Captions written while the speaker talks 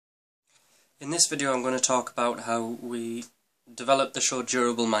In this video I'm going to talk about how we developed the show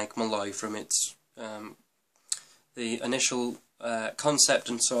Durable Mike Malloy from its the initial concept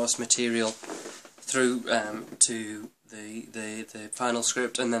and source material through to the final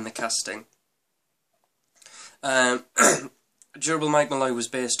script and then the casting. Durable Mike Malloy was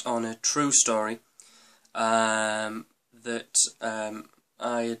based on a true story that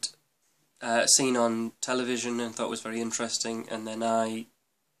I had seen on television and thought was very interesting, and then I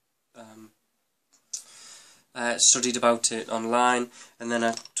studied about it online, and then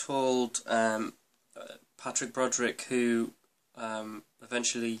I told Patrick Broderick, who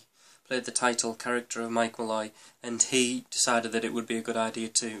eventually played the title character of Mike Malloy, and he decided that it would be a good idea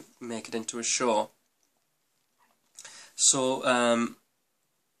to make it into a show. So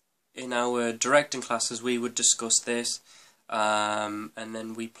in our directing classes we would discuss this, and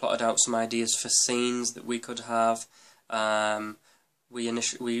then we plotted out some ideas for scenes that we could have.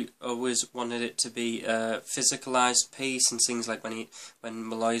 We always wanted it to be a physicalized piece, and things like when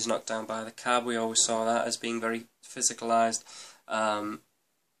Malloy's knocked down by the cab, we always saw that as being very physicalized.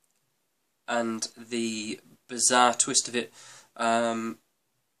 And the bizarre twist of it told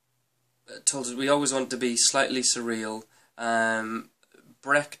us we always want to be slightly surreal.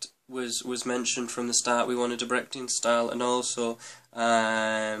 Brecht was mentioned from the start. We wanted a Brechtian style, and also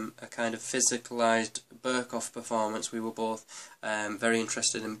a kind of physicalized Berkoff performance. We were both very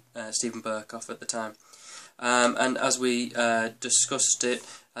interested in Stephen Berkoff at the time, and as we discussed it,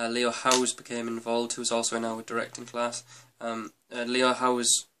 Leo Howes became involved, who was also in our directing class. Leo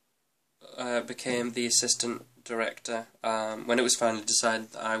Howes became the assistant director when it was finally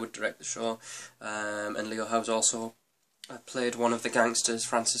decided that I would direct the show, and Leo Howes also played one of the gangsters,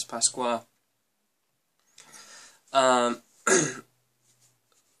 Francis Pasqua.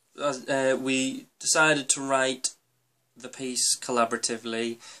 We decided to write the piece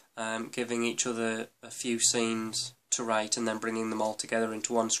collaboratively, giving each other a few scenes to write and then bringing them all together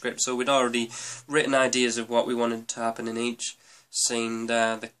into one script. So we'd already written ideas of what we wanted to happen in each scene.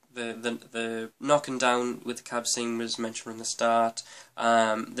 The knocking down with the cab scene was mentioned from the start.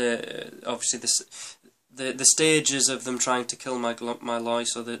 Obviously the stages of them trying to kill Mike Malloy,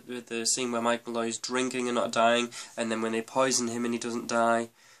 so the scene where Mike Malloy is drinking and not dying, and then when they poison him and he doesn't die,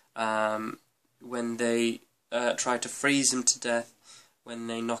 when they try to freeze him to death, when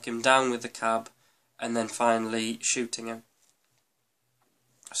they knock him down with the cab, and then finally shooting him.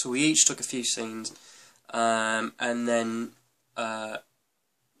 So we each took a few scenes, and then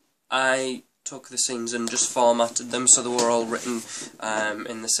I took the scenes and just formatted them so they were all written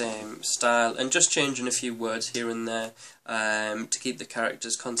in the same style, and just changing a few words here and there to keep the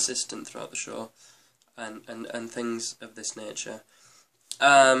characters consistent throughout the show, and things of this nature.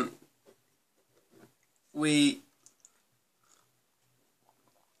 We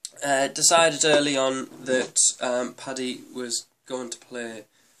decided early on that Paddy was going to play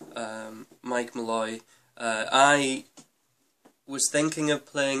Mike Malloy. I was thinking of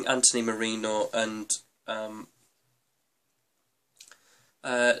playing Anthony Marino, and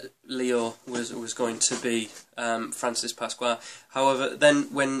Leo was going to be Francis Pasqua. However,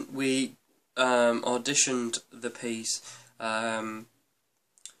 then when we auditioned the piece,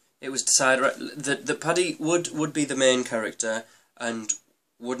 it was decided that Paddy would be the main character and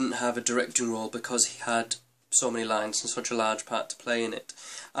wouldn't have a directing role because he had so many lines and such a large part to play in it.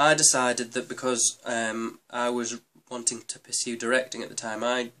 I decided that because I was wanting to pursue directing at the time,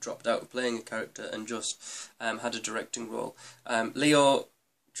 I dropped out of playing a character and just had a directing role. Leo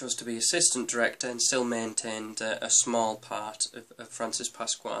chose to be assistant director and still maintained a small part of Francis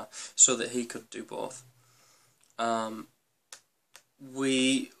Pasqua so that he could do both.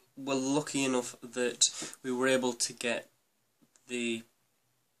 We were lucky enough that we were able to get the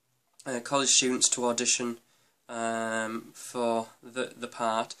college students to audition for the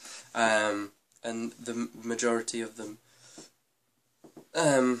part, and the majority of them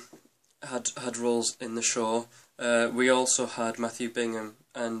had roles in the show. We also had Matthew Bingham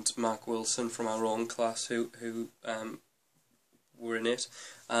and Mark Wilson from our own class who were in it,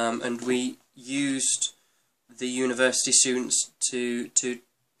 and we used the university students to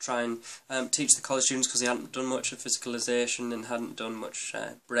try and teach the college students, because they hadn't done much of physicalization and hadn't done much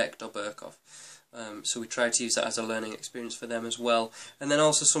Brecht or Berkoff. So we tried to use that as a learning experience for them as well. And then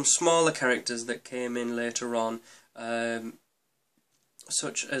also some smaller characters that came in later on,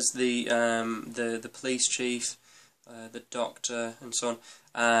 such as the police chief, the doctor, and so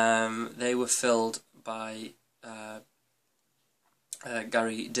on. They were filled by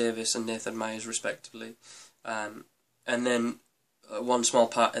Gary Davis and Nathan Myers respectively. And then one small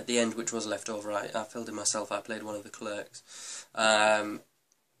part at the end which was left over, I filled in myself. I played one of the clerks.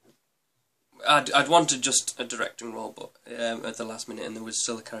 I'd wanted just a directing role, but at the last minute, and there was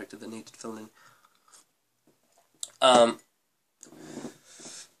still a character that needed filling.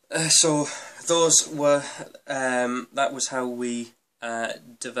 So those were that was how we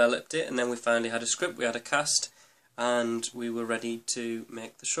developed it, and then we finally had a script, we had a cast, and we were ready to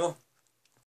make the show.